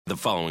The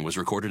following was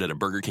recorded at a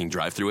Burger King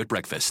drive-thru at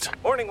breakfast.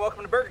 Morning,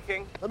 welcome to Burger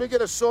King. Let me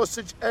get a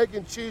sausage, egg,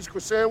 and cheese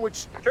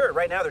croissant. Sure,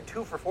 right now they're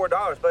 2 for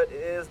 $4, but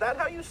is that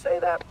how you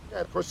say that?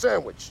 Yeah,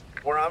 croissant.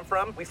 Where I'm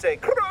from, we say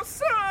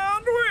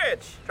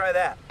croissant-wich. Try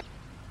that.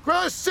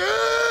 Croissant!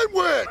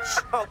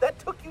 Oh, that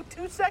took you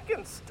 2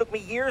 seconds. Took me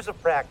years of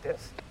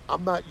practice.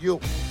 I'm not you.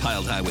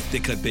 Piled high with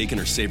thick-cut bacon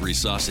or savory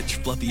sausage,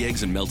 fluffy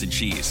eggs, and melted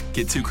cheese.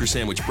 Get 2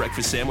 croissant-wich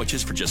breakfast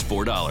sandwiches for just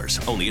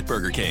 $4. Only at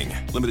Burger King.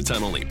 Limited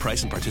time only.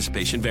 Price and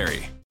participation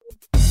vary.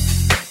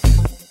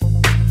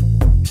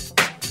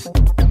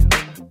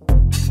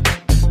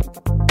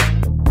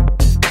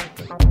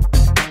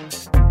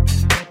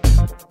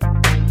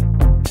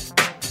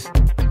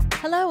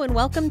 Hello and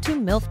welcome to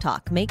MILF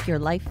Talk, Make Your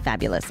Life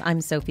Fabulous.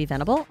 I'm Sophie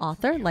Venable,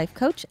 author, life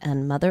coach,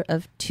 and mother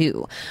of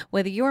 2.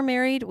 Whether you're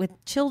married, with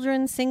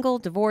children, single,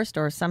 divorced,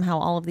 or somehow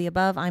all of the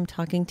above, I'm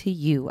talking to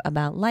you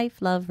about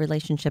life, love,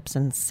 relationships,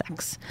 and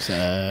sex.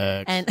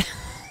 And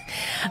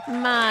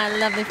my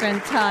lovely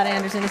friend Todd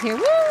Anderson is here.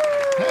 Woo!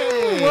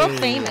 Hey! World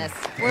famous.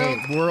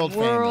 World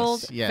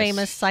famous. Yes.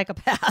 Famous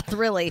psychopath,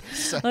 really.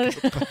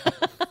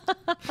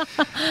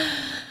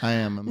 I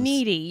am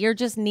Needy. You're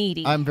just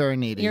needy. I'm very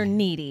needy. You're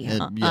needy.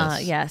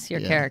 Yes. Yes,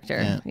 your Yeah.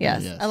 character. Yeah.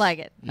 Yes. Yes. I like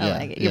it. I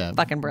like it. You're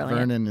fucking brilliant.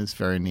 Vernon is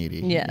very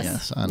needy.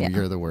 Yes. Yeah. Mm-hmm.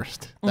 You're the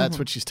worst. That's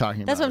what she's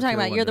talking That's about. what I'm talking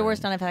if about. You're the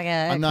worst wondering. on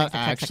it. I'm not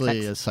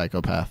actually a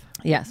psychopath.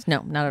 Yes.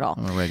 No, not at all.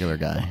 I'm a regular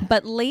guy.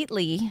 But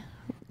lately,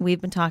 we've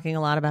been talking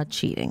a lot about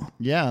cheating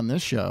Yeah, on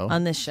this show.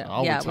 on this show.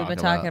 All we Yeah, talk we've been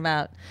talking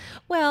about,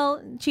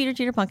 well,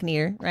 cheater, punk and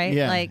eater, right?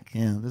 Yeah. Like,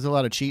 yeah. There's a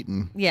lot of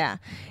cheating. yeah.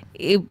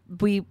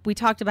 We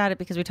talked about it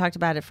because we talked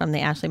about it from the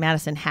Ashley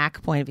Madison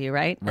hack point of view,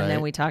 right? And then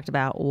Right. we talked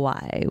about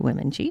why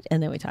women cheat,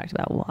 and then we talked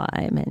about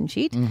why men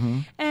cheat. Mm-hmm.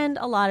 And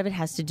a lot of it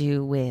has to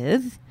do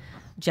with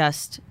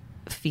just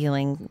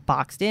feeling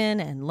boxed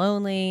in and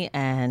lonely,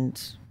 and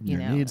Your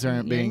needs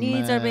aren't your being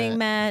needs are met. being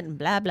met, and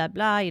blah blah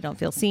blah. You don't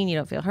feel seen, you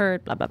don't feel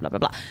heard, blah blah blah blah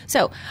blah.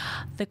 So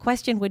the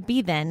question would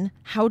be then,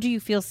 how do you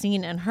feel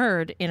seen and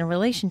heard in a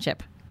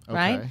relationship?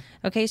 Right?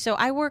 Okay, so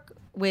I work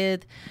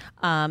with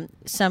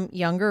some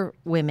younger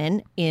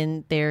women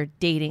in their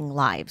dating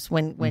lives.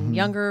 When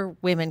younger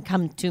women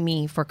come to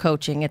me for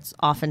coaching, it's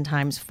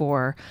oftentimes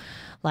for,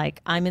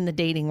 like, I'm in the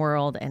dating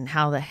world and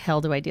how the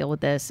hell do I deal with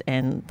this,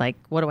 and like,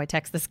 what do I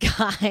text this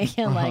guy,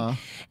 and like,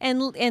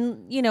 and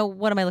you know,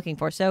 what am I looking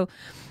for? So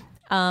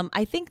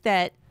I think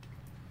that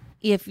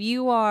if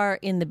you are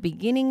in the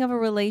beginning of a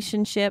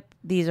relationship,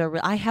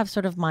 I have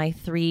sort of my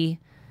 3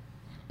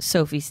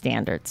 Sophie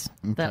standards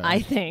that I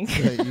think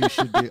That you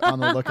should be on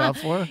the lookout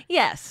for.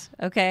 yes,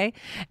 okay,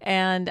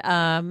 and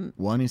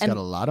 1, he's got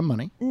a lot of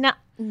money.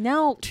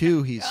 no,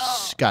 2,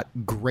 he's got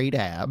great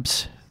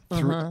abs. 3,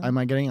 am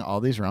I getting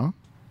all these wrong?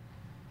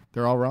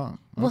 They're all wrong.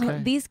 well,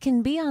 Okay. these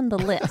can be on the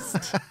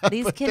list.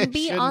 These But can they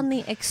be on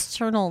the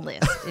external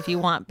list if you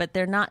want, but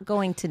they're not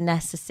going to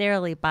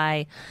necessarily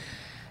by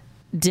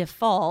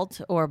default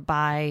or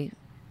by,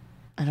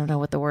 I don't know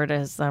what the word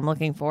is I'm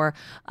looking for,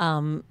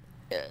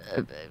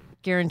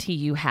 guarantee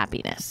you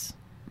happiness.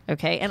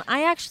 Okay, and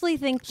I actually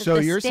think that So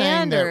the you're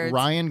standards, saying that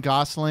Ryan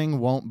Gosling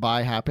won't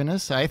buy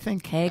happiness? I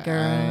think. Hey,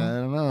 girl. I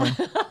don't know.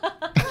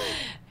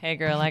 hey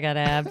girl, I got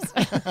abs.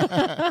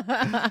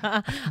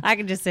 I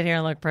can just sit here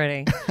and look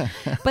pretty.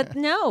 But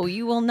no,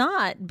 you will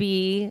not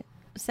be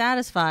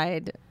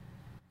satisfied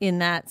in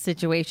that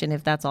situation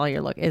if that's all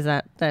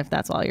if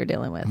that's all you're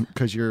dealing with.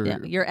 Because you're Yeah,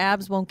 your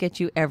abs won't get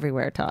you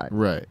everywhere, Todd.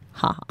 right.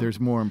 Ha. There's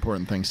more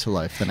important things to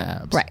life than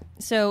abs. Right.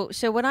 So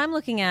what I'm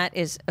looking at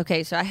is,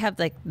 okay, so I have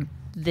like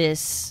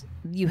this,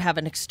 you have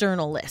an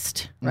external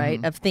list,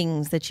 right, of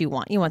things that you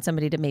want. You want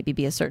somebody to maybe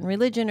be a certain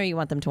religion, or you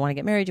want them to want to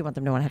get married, you want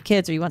them to want to have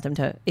kids, or you want them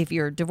to, if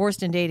you're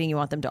divorced and dating, you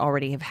want them to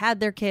already have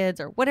had their kids,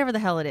 or whatever the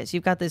hell it is.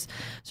 You've got this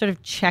sort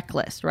of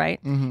checklist, right?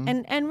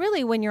 And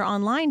really, when you're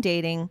online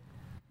dating,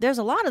 there's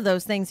a lot of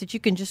those things that you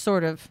can just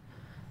sort of,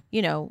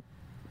 you know,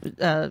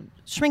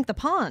 shrink the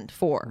pond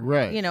for,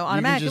 Right. You know, You can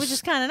automatically, just which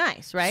is kind of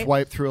nice, right?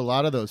 Swipe through a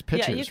lot of those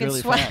pictures Yeah, you can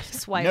really swipe, fast.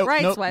 swipe Nope,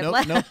 right, nope, swipe nope,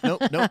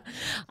 left. Nope.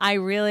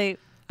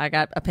 I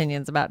got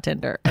opinions about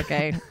Tinder,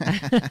 okay?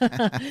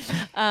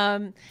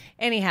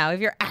 Anyhow,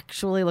 if you're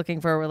actually looking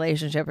for a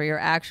relationship, or you're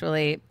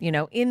actually, you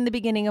know, in the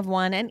beginning of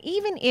one, and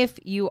even if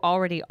you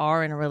already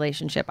are in a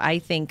relationship, I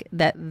think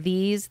that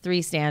these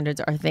 3 standards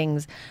are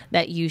things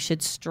that you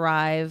should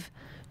strive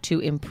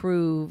to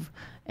improve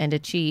and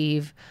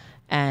achieve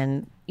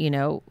and, you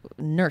know,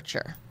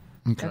 nurture.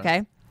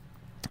 Okay?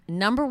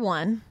 Number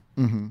 1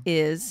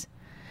 is,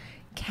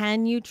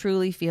 can you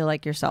truly feel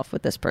like yourself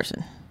with this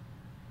person?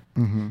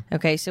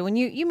 Okay, so when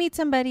you meet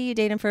somebody, you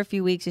date them for a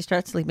few weeks, you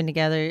start sleeping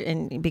together,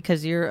 and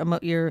because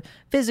your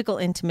physical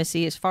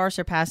intimacy is far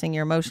surpassing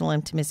your emotional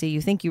intimacy, you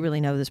think you really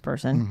know this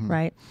person,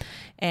 right?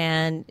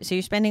 And so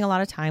you're spending a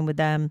lot of time with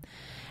them.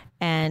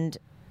 And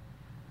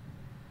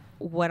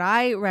what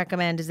I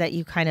recommend is that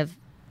you kind of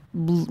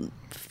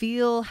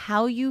feel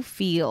how you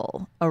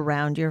feel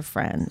around your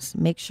friends.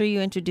 Make sure you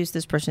introduce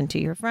this person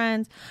to your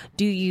friends.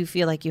 Do you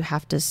feel like you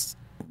have to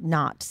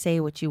not say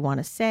what you want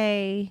to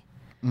say?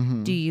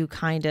 Do you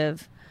kind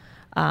of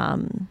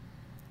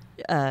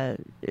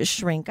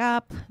shrink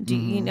up? Do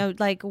you know,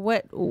 like,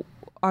 what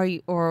are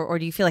you, or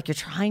do you feel like you're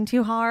trying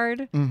too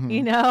hard?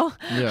 You know,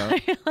 Yeah.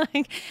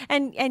 like,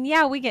 and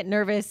yeah, we get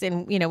nervous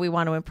and, you know, we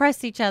want to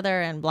impress each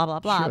other and blah, blah,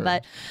 blah. Sure.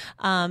 But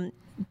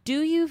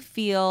do you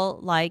feel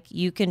like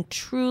you can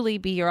truly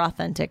be your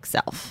authentic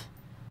self?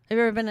 Have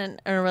you ever been in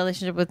a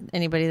relationship with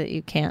anybody that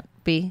you can't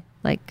be?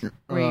 Like,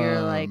 where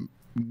you're like,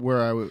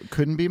 where I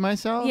couldn't be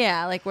myself.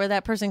 yeah, like where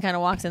that person kind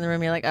of walks in the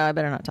room, you're like, oh, I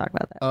better not talk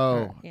about that. Oh,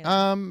 Or, you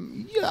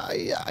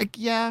know.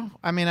 yeah.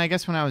 I mean, I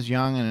guess when I was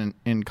young and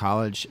in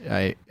college,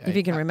 If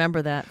you can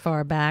remember that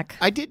far back.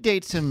 I did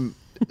date some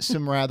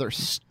rather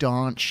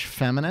staunch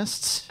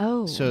feminists.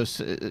 Oh. So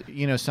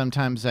you know,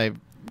 sometimes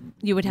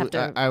You would have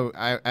to.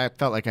 I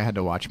felt like I had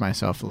to watch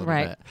myself a little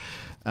Right.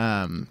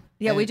 bit.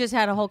 Yeah, we just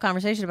had a whole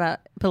conversation about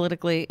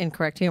politically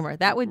incorrect humor.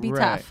 That would be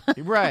tough.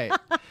 Right.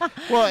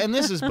 Well, and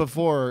this is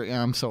before,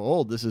 I'm so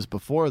old, this is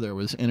before there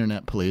was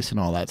internet police and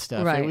all that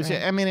stuff. Right, It was,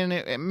 right. I mean,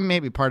 and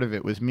maybe part of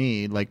it was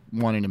me, like,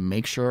 wanting to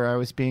make sure I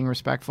was being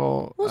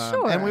respectful. Well,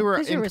 sure, And we were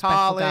 'cause you're a in respectful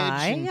college.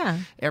 guy, And yeah.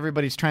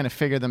 everybody's trying to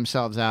figure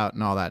themselves out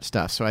and all that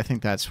stuff. So I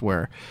think that's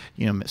where,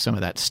 you know, some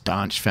of that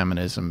staunch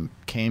feminism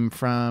came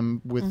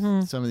from with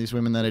Mm-hmm. some of these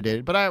women that I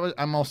dated. But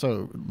I'm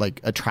also,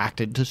 like,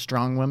 attracted to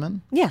strong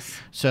women. Yes.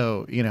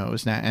 So, you know, it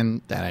was not,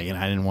 and that I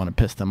didn't want to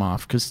piss them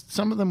off because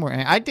some of them were.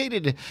 I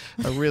dated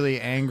a really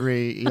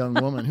angry young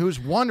woman who was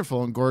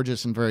wonderful and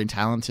gorgeous and very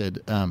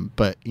talented.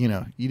 But you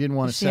know, you didn't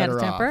want to She set had a her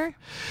temper?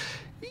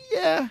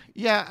 off.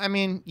 Yeah. I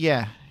mean,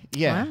 yeah.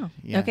 Wow.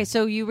 Yeah. Okay,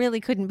 so you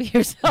really couldn't be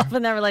yourself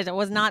in that relationship. It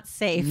was not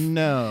safe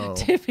No.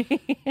 to be.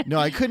 No,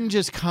 I couldn't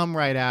just come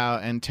right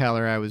out and tell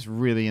her I was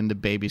really into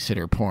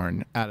babysitter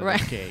porn out of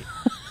Right. the gate.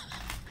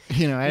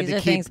 You know, I had These to are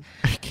keep, things-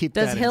 keep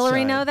Does that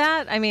Hillary inside. know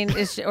that? I mean,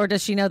 or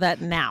does she know that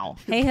now?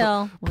 Hey,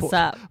 Hill, what's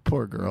up?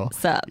 Poor girl.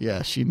 What's up?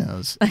 Yeah, she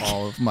knows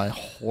all of my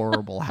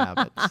horrible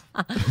habits.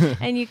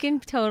 And you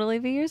can totally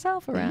be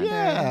yourself around her.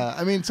 Yeah,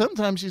 I mean,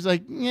 sometimes she's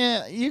like,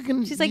 "Yeah, you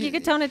can." She's like, you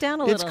could tone it down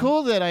a It's little.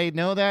 cool that I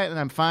know that, and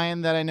I'm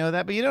fine that I know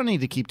that, but you don't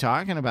need to keep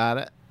talking about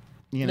it.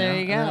 You know? There you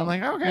And then go. I'm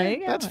like, There okay, you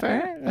go. that's fair.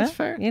 All right. That's Well,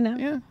 fair. you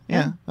know.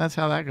 Yeah. That's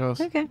how that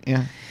goes. Okay.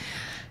 Yeah.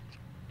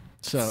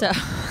 So,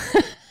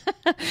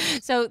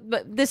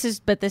 But this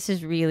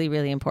is really,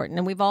 really important,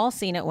 and we've all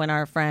seen it when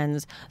our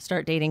friends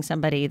start dating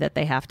somebody that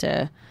they have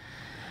to,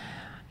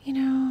 you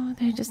know,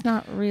 they're just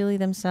not really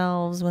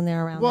themselves when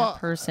they're around Well, that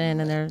person,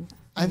 and they're.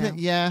 I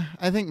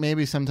think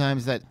maybe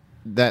sometimes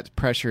that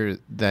pressure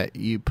that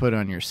you put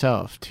on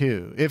yourself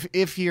too.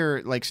 If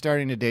you're like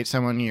starting to date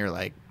someone, you're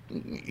like,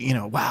 you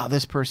know, wow,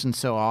 this person's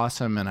so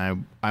awesome,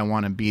 and I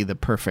want to be the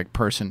perfect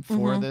person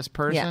for this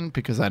person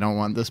because I don't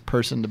want this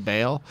person to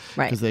bail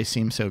Right. because they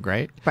seem so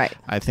great. Right.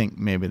 I think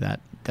maybe that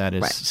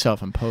is Right.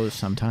 self-imposed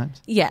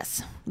sometimes.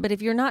 Yes, but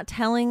if you're not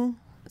telling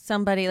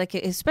somebody, like,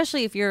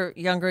 especially if you're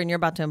younger and you're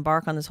about to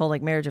embark on this whole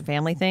like marriage and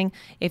family thing,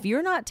 if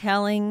you're not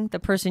telling the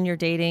person you're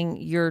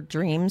dating your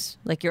dreams,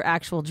 like your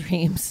actual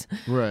dreams,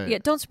 Right. yeah,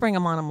 don't spring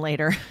them on them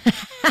later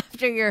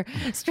after you're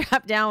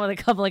strapped down with a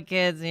couple of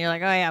kids and you're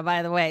like, oh yeah,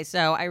 by the way,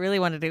 so I really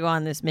wanted to go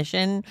on this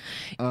mission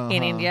in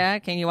India.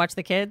 Can you watch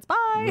the kids? Bye.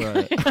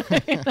 Right.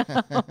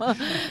 That's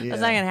not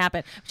gonna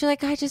happen. But you're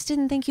like, I just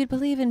didn't think you'd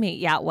believe in me.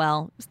 Yeah,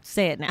 well,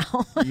 say it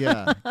now.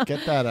 Yeah,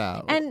 get that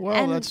out. And- well,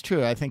 and- that's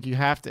true. I think you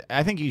have to.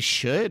 I think you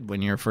should,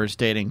 when you're first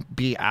dating,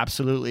 be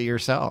absolutely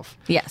yourself.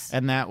 Yes.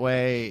 And that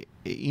way,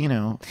 you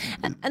know,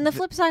 And the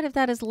flip side of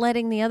that is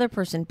letting the other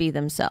person be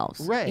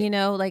themselves. Right. You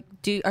know, like,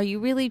 are you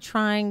really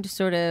trying to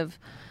sort of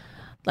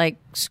like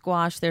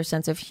squash their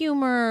sense of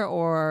humor,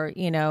 or,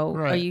 you know,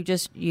 are Right. you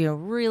just, you know,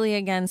 really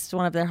against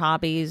one of their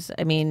hobbies?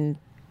 I mean,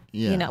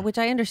 Yeah. you know, which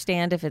I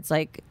understand if it's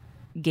like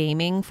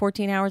gaming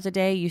 14 hours a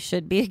day, you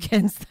should be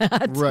against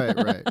that.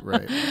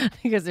 right.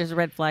 Because there's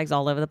red flags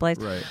all over the place.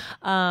 Right.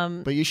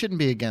 But you shouldn't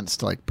be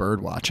against like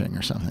bird watching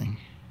or something,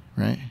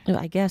 right?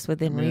 I guess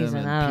within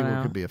reason. I don't people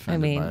know. could be offended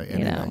I mean, by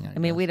you know, anything, I I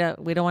mean, we guess.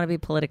 don't want to be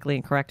politically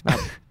incorrect about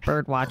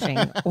bird watching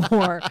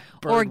or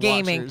Bird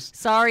gaming. watchers.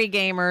 Sorry,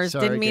 gamers.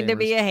 Sorry, Didn't mean to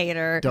be gamers. a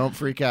hater. Don't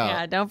freak out.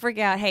 Yeah, don't freak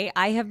out. Hey,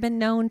 I have been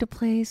known to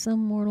play some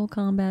Mortal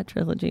Kombat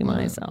trilogy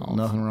myself.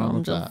 Nothing wrong I'm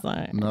with just that.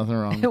 saying. Nothing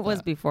wrong with It was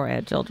that. before I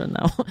had children,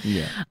 though.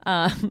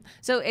 Yeah.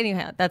 So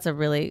anyhow, that's a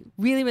really,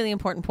 really, really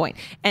important point.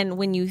 And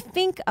when you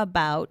think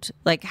about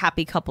like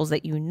happy couples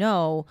that you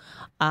know,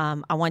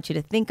 I want you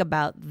to think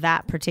about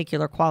that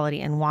particular quality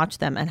and watch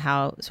them and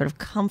how sort of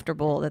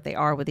comfortable that they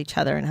are with each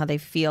other and how they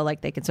feel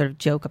like they can sort of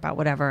joke about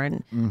whatever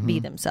and be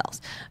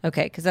themselves.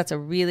 Okay, because that's a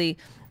really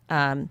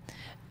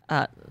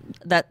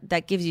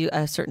that gives you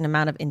a certain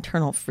amount of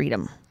internal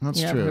freedom. That's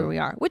you know, true. Who we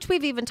are, which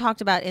we've even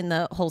talked about in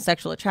the whole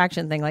sexual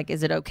attraction thing. Like,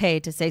 is it okay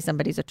to say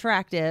somebody's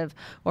attractive,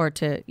 or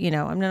to, you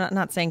know, I'm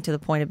not saying to the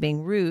point of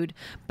being rude,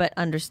 but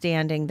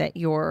understanding that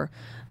your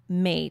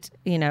mate,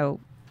 you know,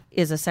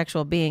 is a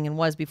sexual being and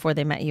was before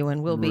they met you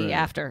and will be Right.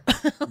 after.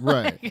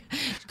 Right.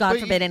 God But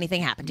forbid you-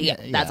 anything happened to you.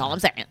 Yeah, That's yeah. all I'm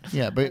saying.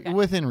 Yeah, but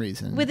within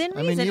reason. Within I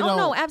mean, reason. you Oh, don't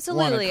no, want to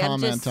absolutely. I'm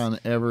comment just- on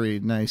every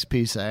nice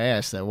piece of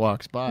ass that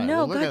walks by.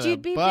 No, Well, look God, at you'd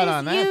the be butt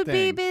on busy. that You'd be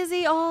thing.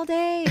 busy all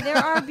day. There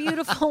are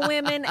beautiful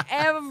women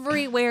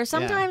everywhere.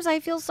 Sometimes I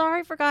feel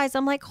sorry for guys.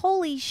 I'm like,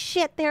 holy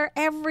shit, they're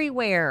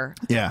everywhere.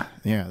 Yeah,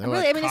 yeah. They're Really,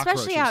 like I mean,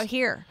 especially cockroaches. out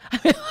here.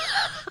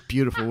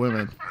 Beautiful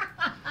women.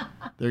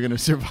 They're going to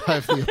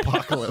survive the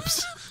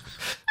apocalypse.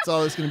 That's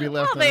all that's going to be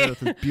left on they-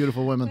 Earth is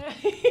beautiful women.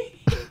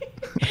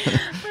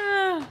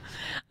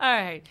 All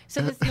right.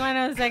 So this, you want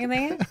to know the second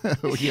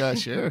thing? Yeah,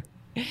 sure.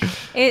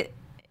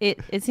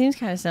 It seems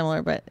kind of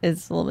similar, but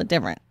it's a little bit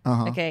different.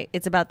 Uh-huh. Okay,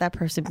 it's about that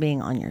person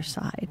being on your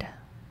side,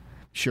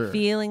 Sure.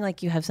 feeling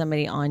like you have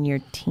somebody on your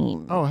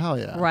team. Oh, hell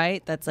yeah.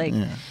 Right? That's like,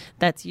 Yeah.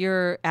 that's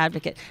your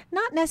advocate.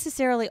 Not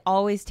necessarily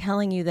always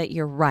telling you that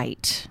you're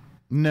right.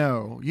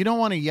 No, you don't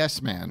want a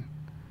yes man.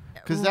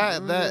 Because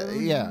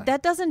yeah.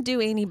 That doesn't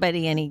do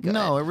anybody any good.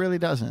 No, it really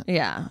doesn't.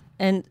 Yeah.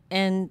 And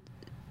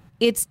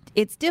it's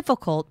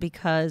difficult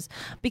because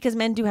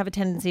men do have a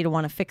tendency to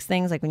want to fix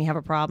things. Like when you have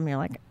a problem, you're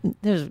like,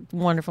 there's a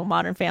wonderful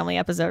Modern Family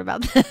episode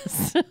about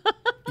this.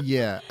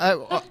 Yeah.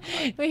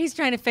 Where he's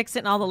trying to fix it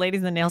and all the ladies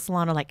in the nail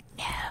salon are like,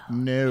 no.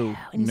 No.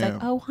 And he's like,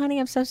 oh, honey,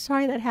 I'm so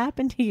sorry that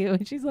happened to you.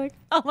 And she's like,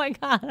 oh, my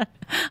God,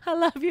 I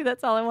love you.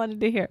 That's all I wanted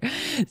to hear.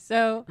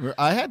 So,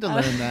 I had to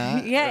learn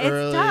that. yeah, it's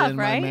early tough, in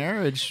right? my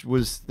marriage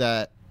was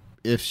that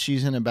if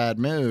she's in a bad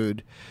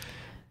mood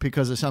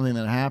because of something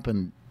that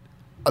happened,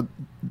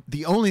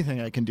 the only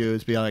thing I can do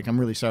is be like, I'm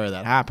really sorry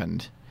that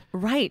happened.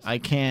 right. I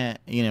can't,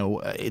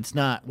 it's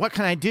not, what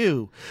can I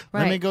do?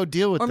 Let me Right. go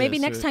deal with Or maybe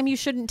this. next time you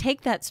shouldn't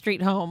take that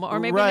street home. Or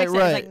maybe Right, next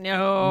time it's right. like,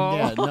 no.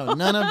 Yeah, no,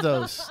 none of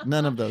those things.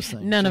 None of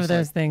Just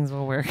those like, things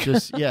will work.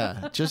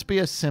 just be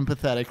a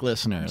sympathetic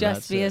listener. Just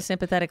That's be a it.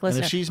 sympathetic And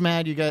listener. if she's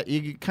mad, you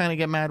kind of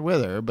get mad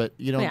with her, but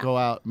you don't Yeah. go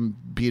out and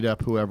beat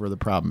up whoever the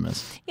problem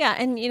is. Yeah,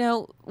 and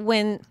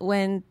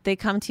when they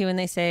come to you and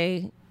they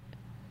say,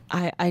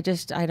 I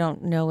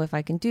don't know if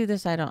I can do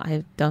this. I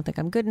don't think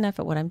I'm good enough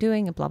at what I'm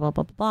doing, and blah blah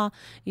blah blah blah.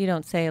 You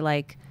don't say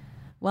like,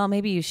 well,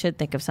 maybe you should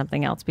think of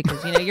something else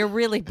because you're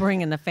really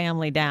bringing the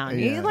family down.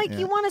 Yeah,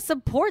 You want to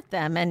support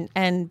them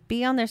and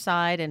be on their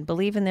side and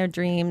believe in their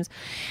dreams,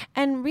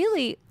 and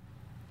really,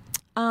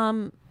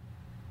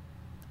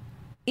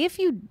 if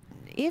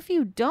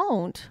you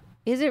don't,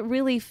 is it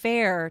really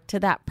fair to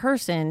that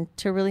person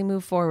to really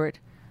move forward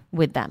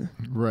with them?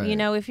 Right.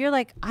 If you're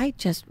like, I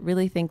just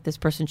really think this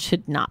person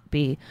should not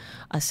be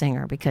a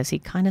singer because he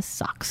kind of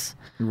sucks.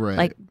 Right.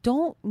 Like,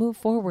 don't move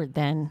forward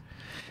then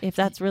if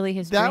that's really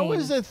his That dream.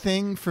 was a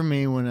thing for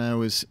me when I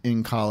was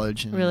in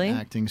college and Really?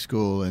 acting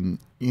school, and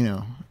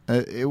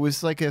it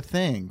was like a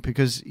thing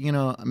because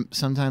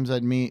sometimes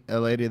I'd meet a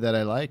lady that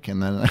I like,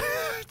 and then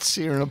I'd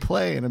see her in a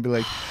play, and I'd be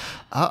like,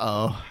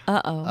 uh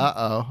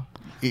oh.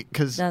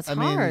 Because That's I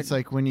mean, hard. it's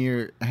like when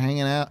you're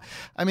hanging out.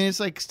 I mean, it's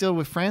like still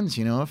with friends.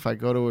 If I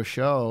go to a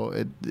show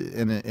and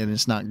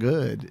it's not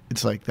good,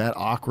 it's like that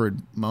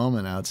awkward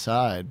moment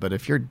outside. But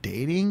if you're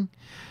dating,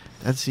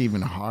 that's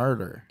even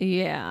harder.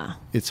 Yeah.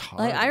 It's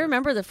hard. Like, I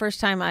remember the first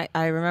time I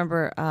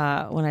remember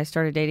when I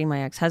started dating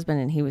my ex-husband,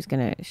 and he was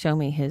going to show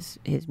me his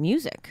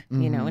music,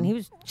 and he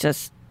was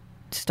just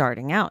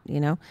starting out,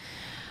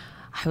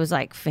 I was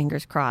like,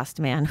 fingers crossed,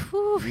 man.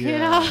 Whew,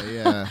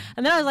 Yeah.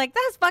 And then I was like,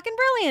 that's fucking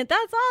brilliant.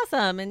 That's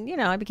awesome. And,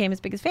 I became his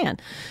biggest fan.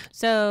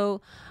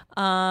 So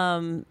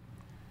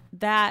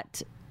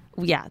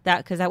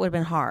because that would have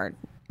been hard.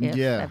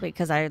 Yeah.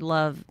 Because I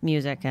love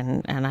music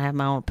and I have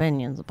my own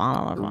opinions.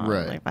 Blah, blah, blah.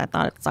 Right. Like, if I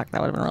thought it sucked,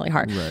 that would have been really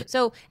hard. Right.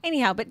 So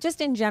anyhow, but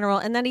just in general,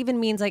 and that even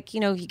means like,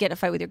 you get in a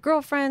fight with your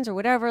girlfriends or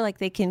whatever, like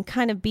they can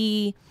kind of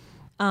be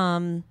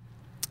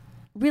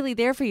really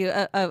there for you.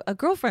 A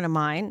girlfriend of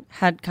mine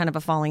had kind of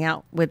a falling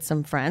out with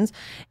some friends,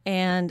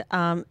 and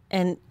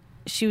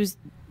she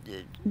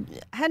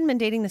hadn't been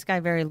dating this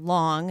guy very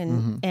long,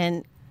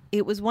 and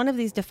it was one of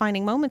these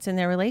defining moments in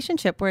their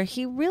relationship where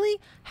he really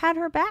had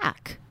her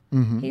back.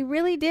 He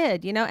really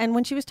did, and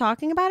when she was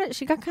talking about it,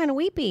 she got kind of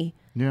weepy.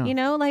 Yeah.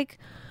 Like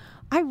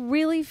I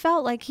really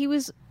felt like he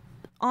was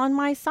on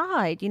my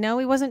side. He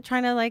wasn't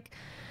trying to like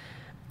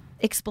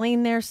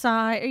explain their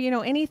side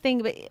or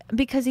anything, but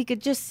because he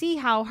could just see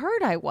how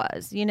hurt I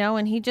was,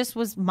 and he just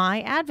was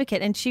my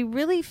advocate, and she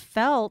really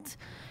felt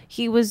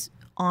he was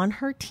on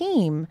her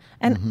team,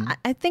 and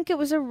I think it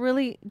was a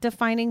really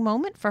defining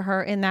moment for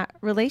her in that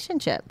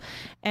relationship,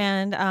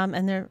 and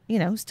they're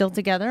still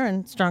together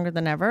and stronger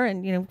than ever,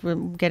 and we're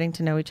getting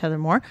to know each other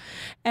more,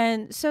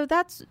 and so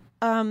that's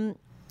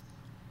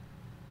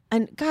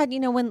and God,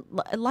 when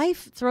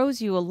life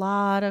throws you a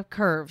lot of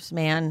curves,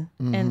 man.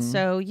 And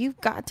so you've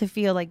got to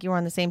feel like you're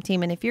on the same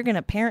team. And if you're going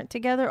to parent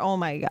together, oh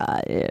my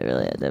God, you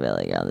really have to feel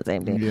like you're on the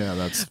same team. Yeah,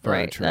 that's very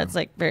right. true. That's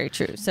like very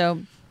true.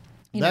 So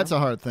That's a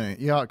hard thing.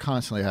 You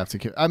constantly have to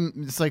keep.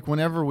 It's like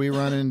whenever we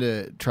run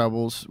into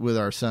troubles with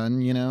our son,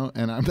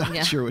 and I'm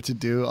not sure what to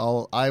do,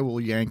 I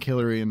will yank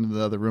Hillary into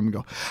the other room and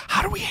go,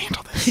 "How do we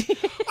handle this?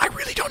 I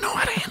really don't know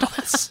how to handle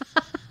this."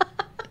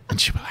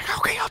 And she'll be like,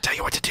 "Okay, I'll tell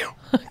you what to do."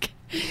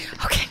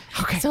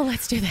 Okay. So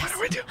let's do this. What do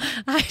we do?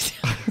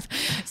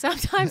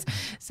 Sometimes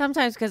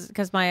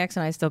because my ex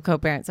and I still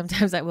co-parent,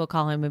 sometimes I will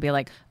call him and be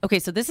like, okay,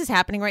 so this is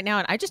happening right now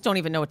and I just don't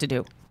even know what to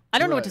do. I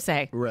don't know what to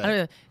say.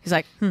 Right. He's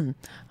like, I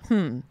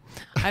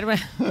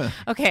don't.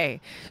 Okay,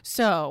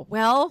 so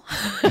well,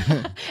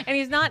 and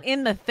he's not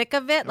in the thick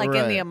of it, like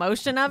in the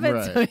emotion of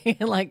it, so he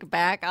can like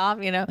back off,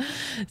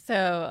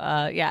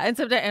 So yeah, and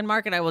sometimes, and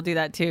Mark and I will do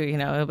that too.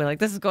 He'll be like,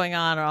 "This is going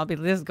on," or I'll be,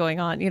 "This is going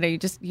on." You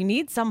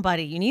need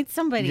somebody. You need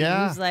somebody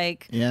who's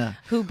like,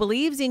 who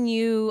believes in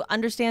you,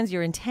 understands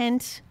your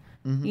intent.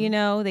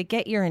 They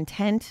get your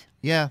intent.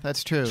 Yeah,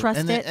 that's true.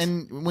 Trust it.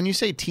 And when you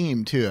say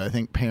team too, I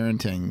think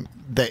parenting,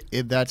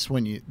 that's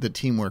when the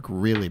teamwork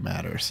really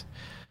matters.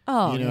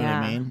 Oh, you know what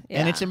I mean? Yeah.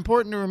 And it's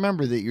important to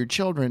remember that your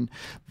children,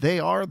 they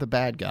are the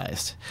bad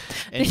guys,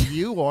 and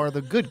you are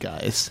the good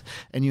guys,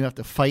 and you have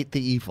to fight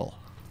the evil.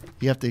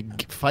 You have to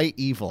fight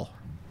evil.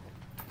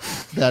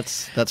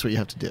 That's what you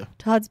have to do.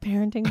 Todd's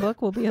parenting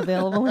book will be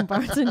available in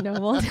Barnes &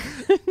 Noble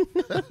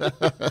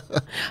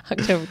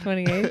October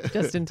 28th,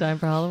 just in time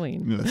for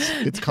Halloween. Yes.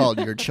 It's called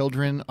Your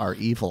Children Are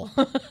Evil.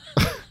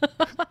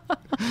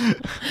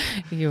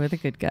 You are the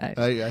good guys.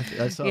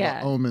 I saw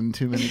The Omen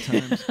too many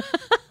times.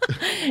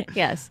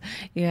 Yes,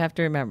 you have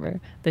to remember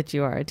that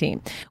you are a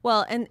team.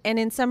 Well, and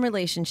in some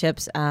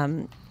relationships,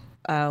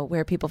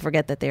 where people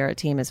forget that they are a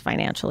team is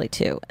financially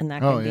too, and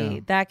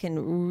that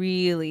can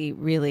really,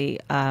 really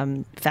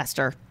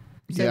fester,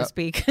 so to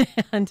speak.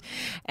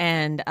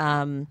 and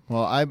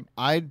well,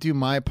 I do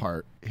my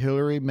part.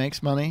 Hillary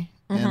makes money.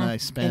 And I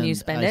spend, and you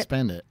spend it.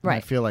 Spend it. Right.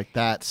 I feel like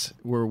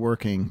we're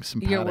working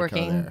simpatico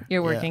there.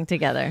 You're working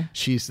together.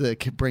 She's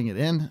bring it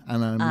in,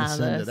 and I'm going to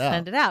send it out.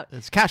 Send it out.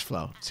 It's cash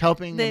flow. It's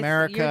helping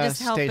America you're just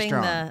stay helping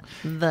strong.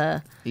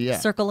 the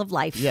circle of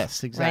life.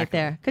 Yes, exactly. Right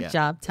there. Good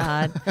job,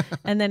 Todd.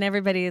 And then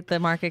everybody at the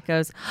market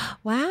goes,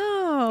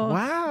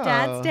 wow.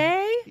 Dad's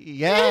Day?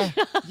 Yeah.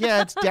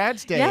 Yeah, it's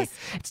Dad's Day. Yes.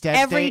 It's Dad's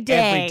Every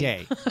Day. Every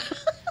day.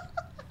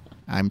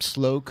 I'm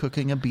slow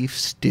cooking a beef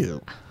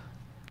stew.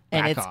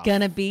 And it's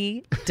going to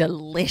be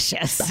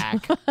delicious.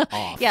 Back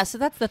off. Yeah, so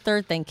that's the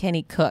third thing. Can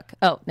he cook?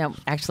 Oh, no,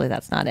 actually,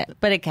 that's not it.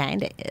 But it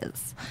kind of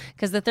is.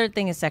 Because the third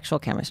thing is sexual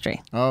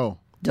chemistry. Oh.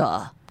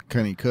 Duh.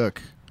 Can he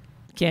cook?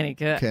 Can he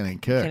cook? Can he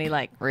cook? Can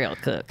he, real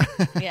cook?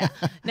 Yeah.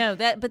 No,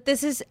 but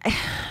this is...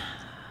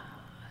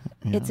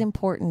 It's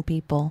important,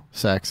 people.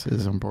 Sex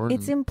is important.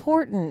 It's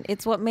important.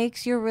 It's what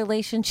makes your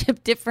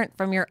relationship different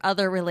from your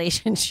other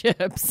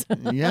relationships.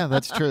 Yeah,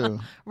 that's true.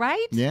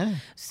 Right? Yeah.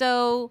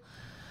 So...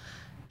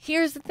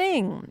 Here's the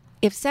thing.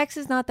 If sex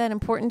is not that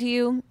important to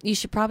you, you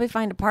should probably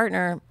find a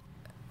partner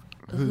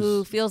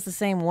who feels the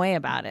same way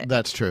about it.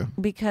 That's true.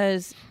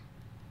 Because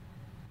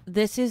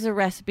this is a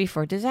recipe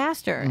for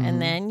disaster.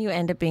 And then you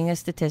end up being a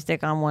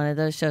statistic on one of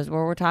those shows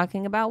where we're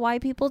talking about why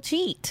people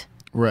cheat.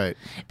 Right.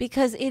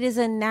 Because it is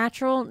a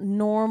natural,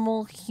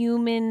 normal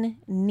human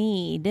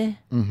need,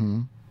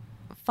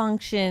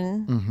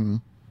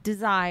 function,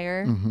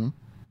 desire,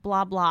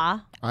 blah,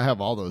 blah. I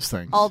have all those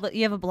things.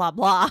 You have a blah,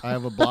 blah. I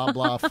have a blah,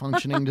 blah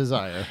functioning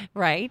desire.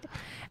 Right.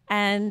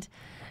 And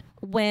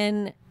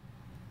when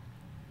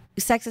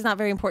sex is not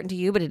very important to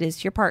you, but it is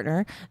to your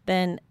partner,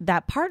 then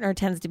that partner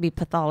tends to be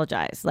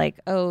pathologized. Like,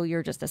 oh,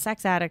 you're just a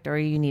sex addict, or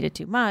you need it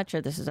too much,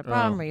 or this is a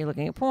problem, or you're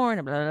looking at porn,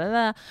 or blah,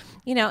 blah,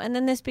 blah. And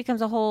then this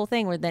becomes a whole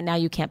thing where then now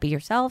you can't be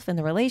yourself in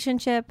the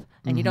relationship,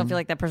 and you don't feel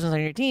like that person's on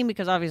your team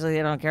because obviously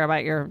they don't care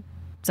about your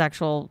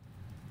sexual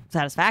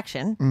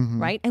satisfaction,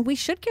 right? And we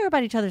should care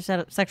about each other's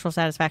sexual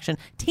satisfaction.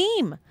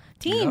 Team,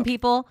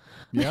 people.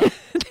 Yeah.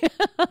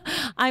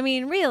 I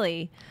mean,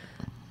 really,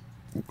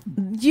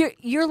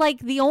 you're like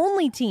the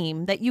only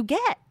team that you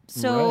get.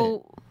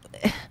 So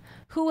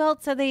who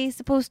else are they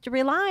supposed to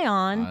rely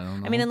on? I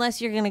don't know. I mean,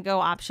 unless you're going to go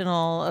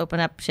optional, open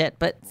up shit.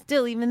 But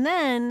still, even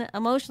then,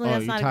 emotionally,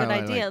 that's not a good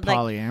idea. Like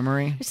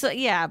polyamory? So,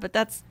 yeah, but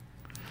that's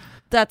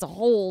a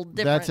whole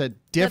different... That's a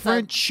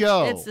different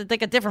show. It's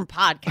like a different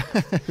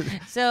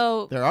podcast.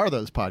 So there are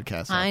those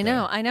podcasts out I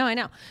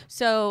know.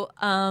 So,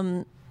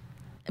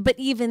 but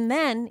even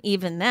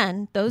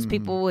then, those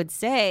people would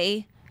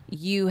say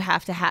you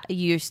have to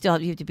you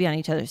have to be on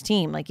each other's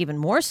team, like even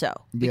more so,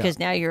 because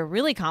now you're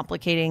really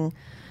complicating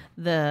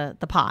the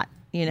pot.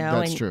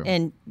 That's true.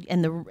 And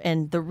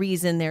the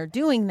reason they're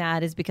doing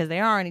that is because they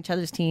are on each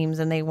other's teams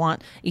and they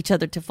want each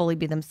other to fully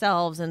be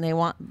themselves, and they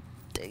want.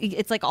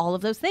 It's like all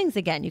of those things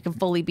again. You can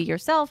fully be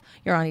yourself.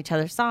 You're on each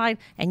other's side,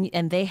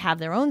 and they have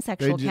their own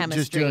sexual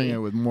chemistry. Just doing it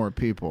with more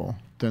people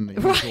than the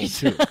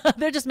usual too.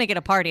 They're just making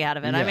a party out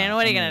of it. I mean,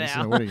 what are you gonna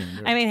do? What are you gonna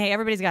do? I mean, hey,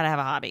 everybody's got to have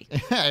a hobby,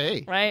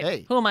 hey, right?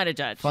 Hey, who am I to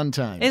judge? Fun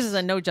times. This is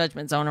a no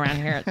judgment zone around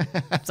here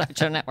at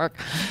Sideshow Network.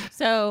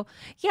 So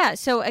yeah.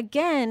 So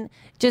again,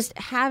 just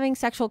having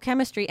sexual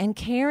chemistry and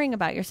caring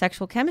about your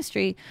sexual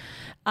chemistry,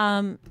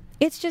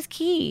 it's just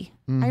key.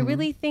 I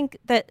really think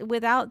that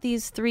without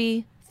these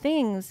three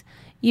things,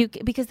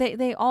 because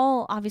they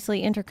all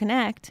obviously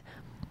interconnect,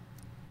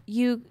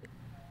 you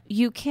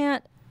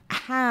can't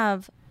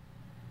have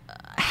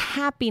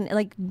happiness,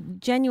 like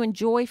genuine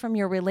joy from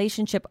your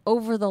relationship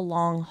over the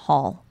long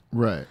haul.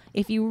 Right.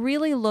 If you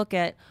really look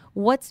at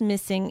what's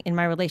missing in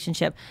my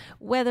relationship,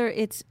 whether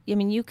it's, I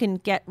mean, you can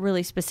get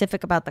really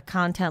specific about the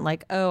content,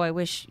 like, oh, I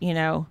wish,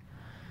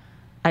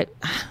 I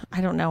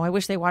don't know, I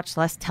wish they watched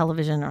less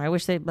television, or I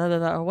wish they blah, blah,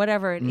 blah, or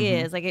whatever it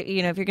is. Like, if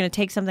you're going to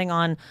take something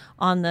on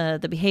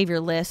the behavior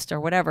list or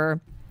whatever,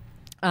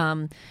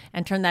 and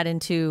turn that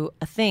into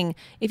a thing,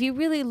 if you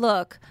really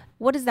look,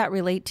 what does that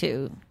relate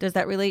to? Does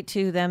that relate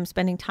to them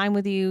spending time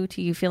with you,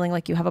 to you feeling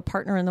like you have a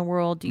partner in the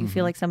world? Do you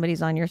feel like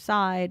somebody's on your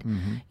side?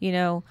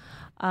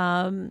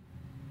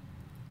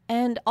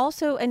 And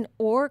also,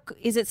 or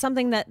is it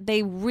something that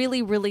they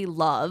really, really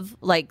love?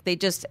 Like they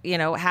just,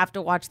 have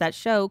to watch that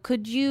show.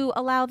 Could you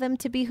allow them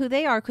to be who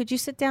they are? Could you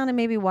sit down and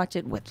maybe watch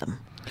it with them?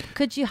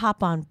 Could you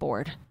hop on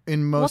board?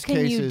 In most what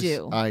can cases, you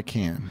do? I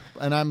can.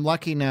 And I'm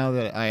lucky now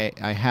that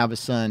I have a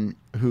son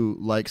who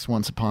likes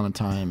Once Upon a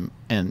Time,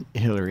 and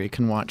Hillary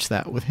can watch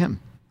that with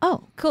him.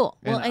 Oh, cool.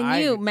 Well, And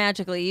and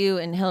you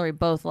and Hillary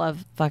both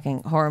love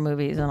fucking horror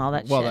movies and all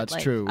that shit. Well, that's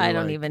true. I We're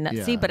don't like, even know.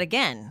 yeah. See, but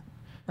again,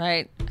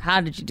 right?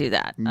 How did you do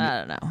that?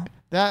 I don't know.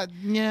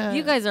 Yeah.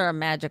 You guys are a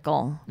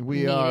magical We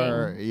meeting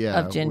are, yeah,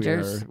 of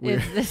gingers.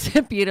 we're- It's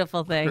a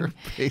beautiful thing. We're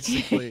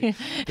basically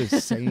the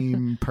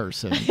same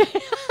person.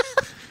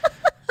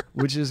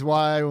 Which is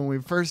why when we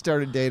first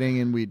started dating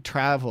and we'd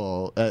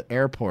travel at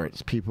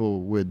airports,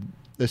 people would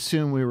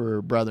assume we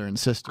were brother and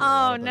sister.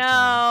 all Oh the no!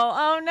 time.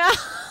 Oh no!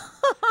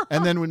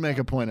 And then we'd make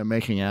a point of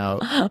making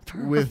out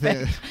with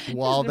it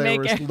while Just they make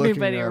were looking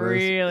everybody at us.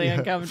 really Yeah.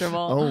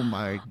 uncomfortable. Oh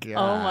my god!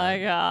 Oh my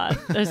god!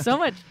 There's so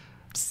much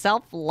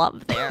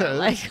self-love there.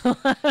 Like,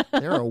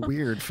 They're a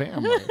weird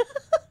family.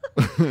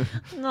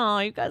 no,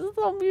 you guys are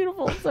so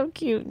beautiful, so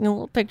cute. And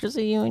little pictures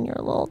of you and your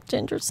little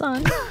ginger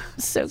son.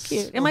 So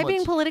cute. Am I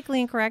being much-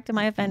 politically incorrect? Am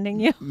I offending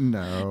you?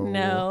 No.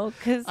 No,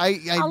 because I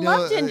know,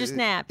 love ginger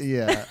snaps.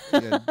 Yeah,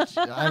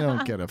 I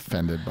don't get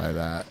offended by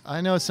that. I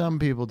know some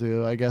people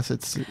do. I guess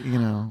it's who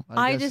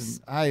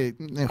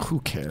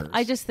cares?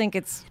 I just think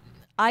it's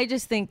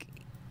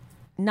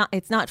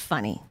not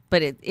funny,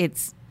 but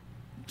it's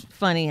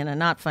funny in a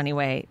not funny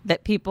way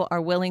that people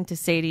are willing to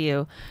say to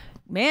you,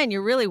 man,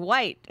 you're really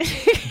white.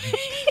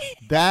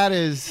 That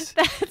is.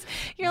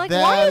 You're like,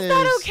 why is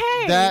that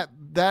okay?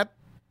 That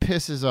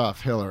pisses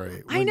off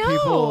Hillary. I when know.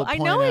 people I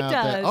point know it out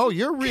does. that, oh,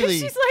 you're 'Cause really.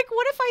 She's like,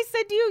 what if I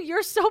said to you,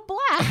 you're so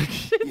black?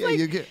 It's Yeah, like,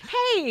 you get-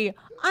 hey,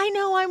 I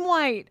know I'm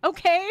white,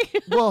 okay?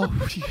 Well,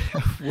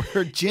 yeah,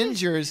 we're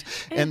gingers,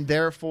 and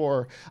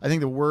therefore, I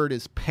think the word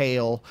is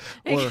pale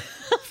or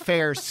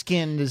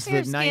fair-skinned is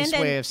the nice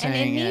way of saying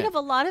and in need it. of a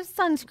lot of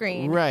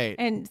sunscreen. Right.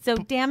 And so,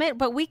 damn it,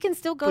 but we can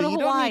still go But to you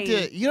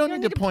Hawaii. don't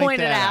need to point it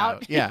that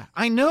out. Yeah,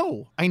 I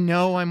know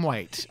I'm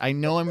white. I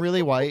know I'm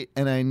really white,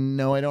 and I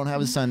know I don't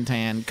have a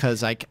suntan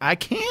because I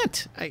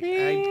can't.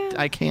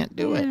 I can't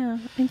do it. Yeah,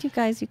 and you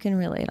guys, you can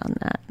relate on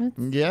that.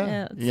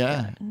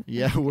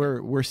 Yeah.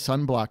 We're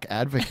sunblock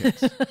advocates.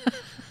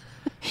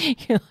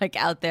 You're like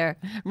out there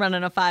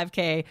running a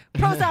 5K,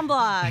 pro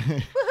sunblock.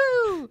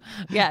 Woohoo!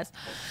 Yes.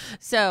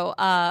 So,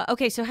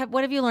 okay. So,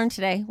 what have you learned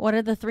today? What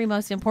are the 3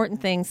 most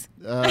important things?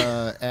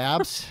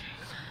 Abs,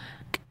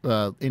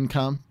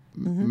 income,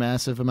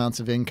 massive amounts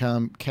of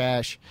income,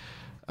 cash,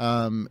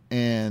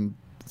 and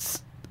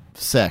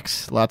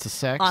sex. Lots of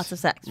sex. Lots of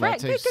sex. Right.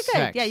 Lots Good. of Good.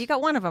 sex. Yeah, you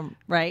got one of them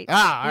right. All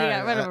you right.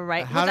 got one of them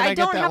right. How Which did I get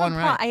don't that have one a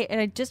right? and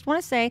I just want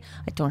to say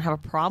I don't have a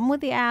problem with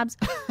the abs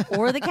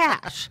or the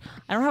cash.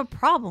 I don't have a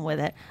problem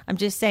with it. I'm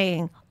just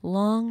saying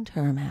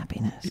long-term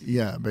happiness.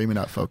 Yeah, maybe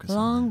not focus on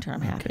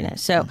Long-term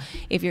happiness. So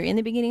if you're in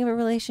the beginning of a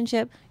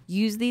relationship,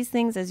 use these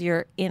things as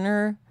your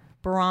inner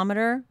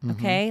barometer.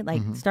 Okay,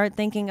 like start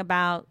thinking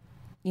about,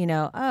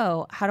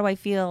 oh, how do I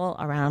feel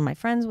around my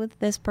friends with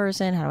this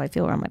person? How do I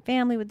feel around my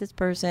family with this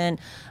person?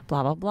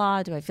 Blah blah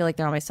blah. Do I feel like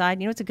they're on my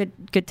side? It's a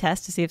good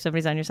test to see if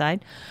somebody's on your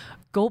side.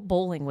 Go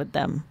bowling with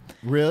them.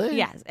 Really?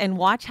 Yes, and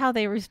watch how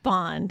they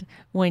respond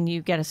when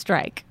you get a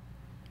strike.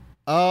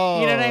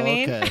 Oh, You know what I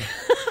mean? Okay.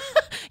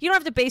 You don't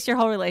have to base your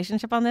whole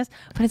relationship on this,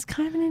 but it's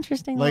kind of an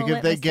interesting Like little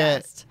if they litmus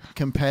get test.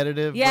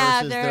 competitive Yeah,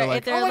 versus they're- they're if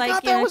like, they're oh my like,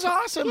 God, you that know, was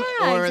awesome.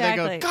 yeah, or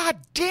exactly. they go, God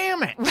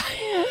damn it.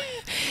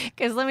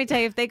 Because let me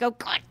tell you, if they go,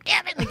 God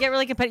damn it, they get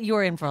really competitive,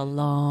 you're in for a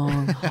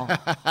long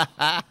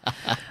haul.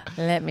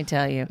 Let me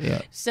tell you.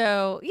 Yeah.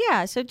 So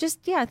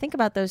just think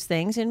about those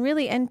things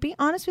and be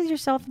honest with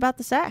yourself about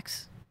the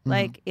sex.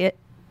 Like,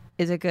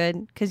 is it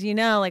good? Because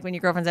like when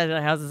your girlfriend says,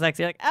 how's the sex?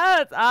 You're like,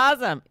 oh, it's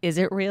awesome. Is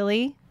it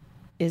really?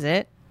 Is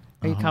it?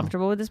 Are you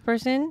comfortable with this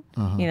person?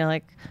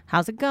 Like,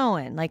 how's it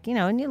going? Like,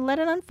 and you let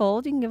it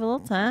unfold. You can give it a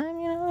little time.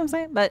 You know what I'm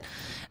saying? But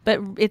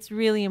it's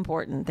really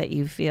important that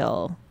you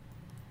feel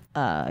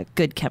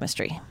good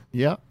chemistry.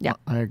 Yeah. Yeah.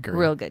 I agree.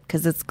 Real good,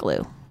 because it's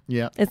glue.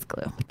 Yeah. It's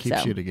glue. It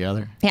keeps So, you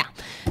together. Yeah.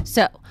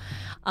 So,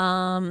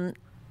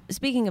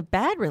 speaking of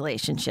bad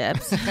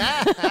relationships,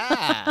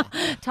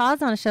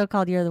 Todd's on a show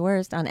called You're the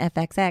Worst on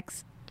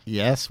FXX.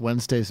 Yes,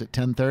 Wednesdays at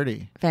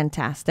 10:30.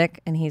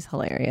 Fantastic, and he's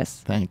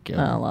hilarious. Thank you.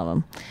 I love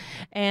him.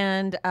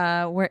 And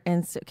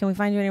can we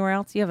find you anywhere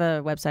else? You have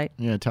a website?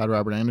 Yeah,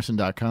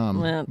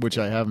 ToddRobertAnderson.com, which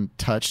I haven't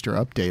touched or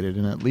updated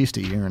in at least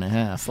a year and a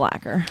half.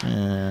 Slacker.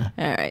 Yeah.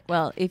 All right.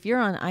 Well, if you're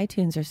on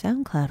iTunes or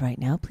SoundCloud right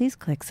now, please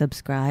click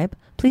subscribe.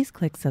 Please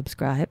click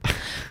subscribe.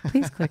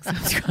 Please click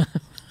subscribe.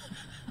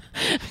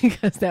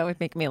 Because that would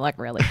make me look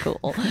really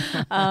cool.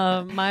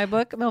 My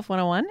book, MILF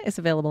 101, is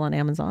available on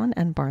Amazon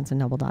and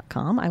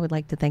BarnesandNoble.com. I would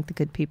like to thank the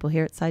good people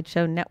here at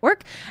Sideshow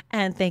Network.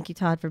 And thank you,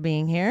 Todd, for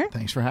being here.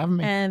 Thanks for having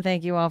me. And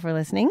thank you all for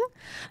listening.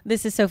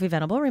 This is Sophie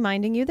Venable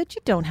reminding you that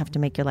you don't have to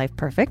make your life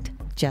perfect.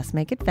 Just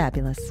make it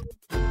fabulous.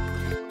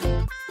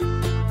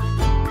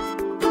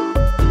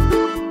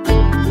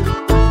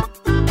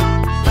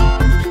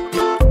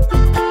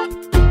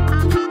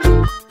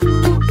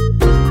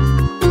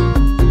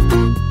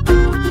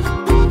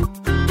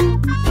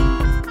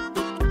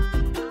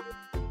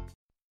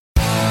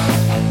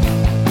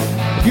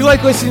 If you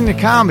like listening to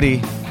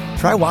comedy,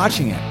 try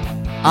watching it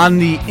on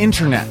the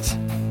internet.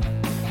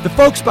 The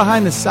folks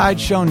behind the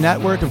Sideshow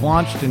Network have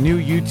launched a new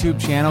YouTube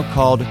channel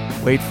called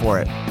Wait For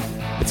It.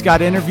 It's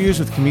got interviews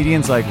with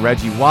comedians like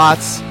Reggie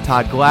Watts,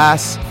 Todd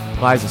Glass,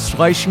 Liza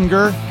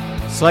Schlesinger.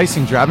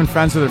 I've been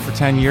friends with her for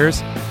 10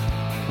 years.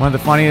 One of the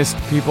funniest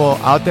people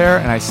out there,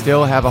 and I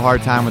still have a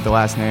hard time with the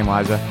last name,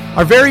 Liza.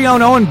 Our very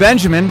own Owen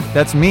Benjamin,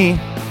 that's me,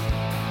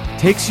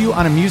 takes you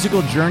on a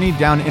musical journey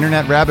down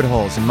internet rabbit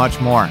holes and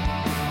much more.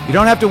 You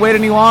don't have to wait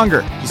any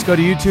longer. Just go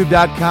to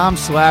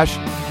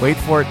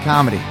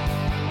youtube.com/waitforitcomedy.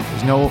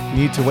 There's no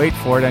need to wait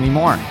for it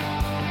anymore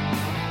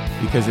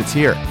because it's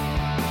here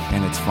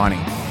and it's funny.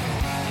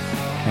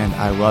 And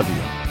I love you.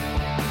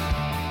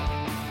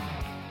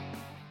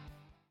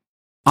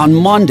 On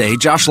Monday,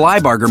 Josh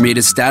Leibarger made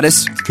his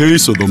status,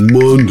 Case of the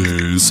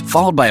Mondays,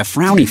 followed by a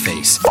frowny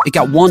face. It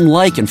got 1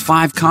 like and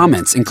 5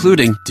 comments,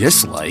 including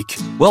dislike.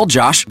 Well,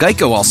 Josh,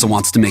 Geico also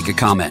wants to make a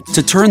comment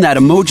to turn that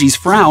emoji's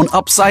frown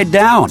upside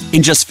down.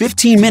 In just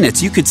 15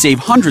 minutes, you could save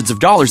hundreds of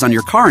dollars on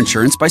your car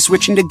insurance by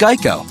switching to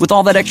Geico. With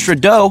all that extra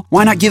dough,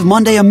 why not give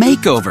Monday a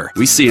makeover?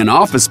 We see an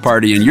office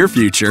party in your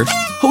future.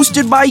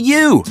 Hosted by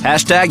you.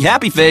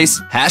 #HappyFace.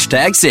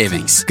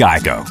 #savings.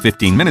 Geico.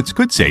 15 minutes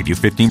could save you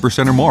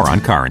 15% or more on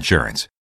car insurance.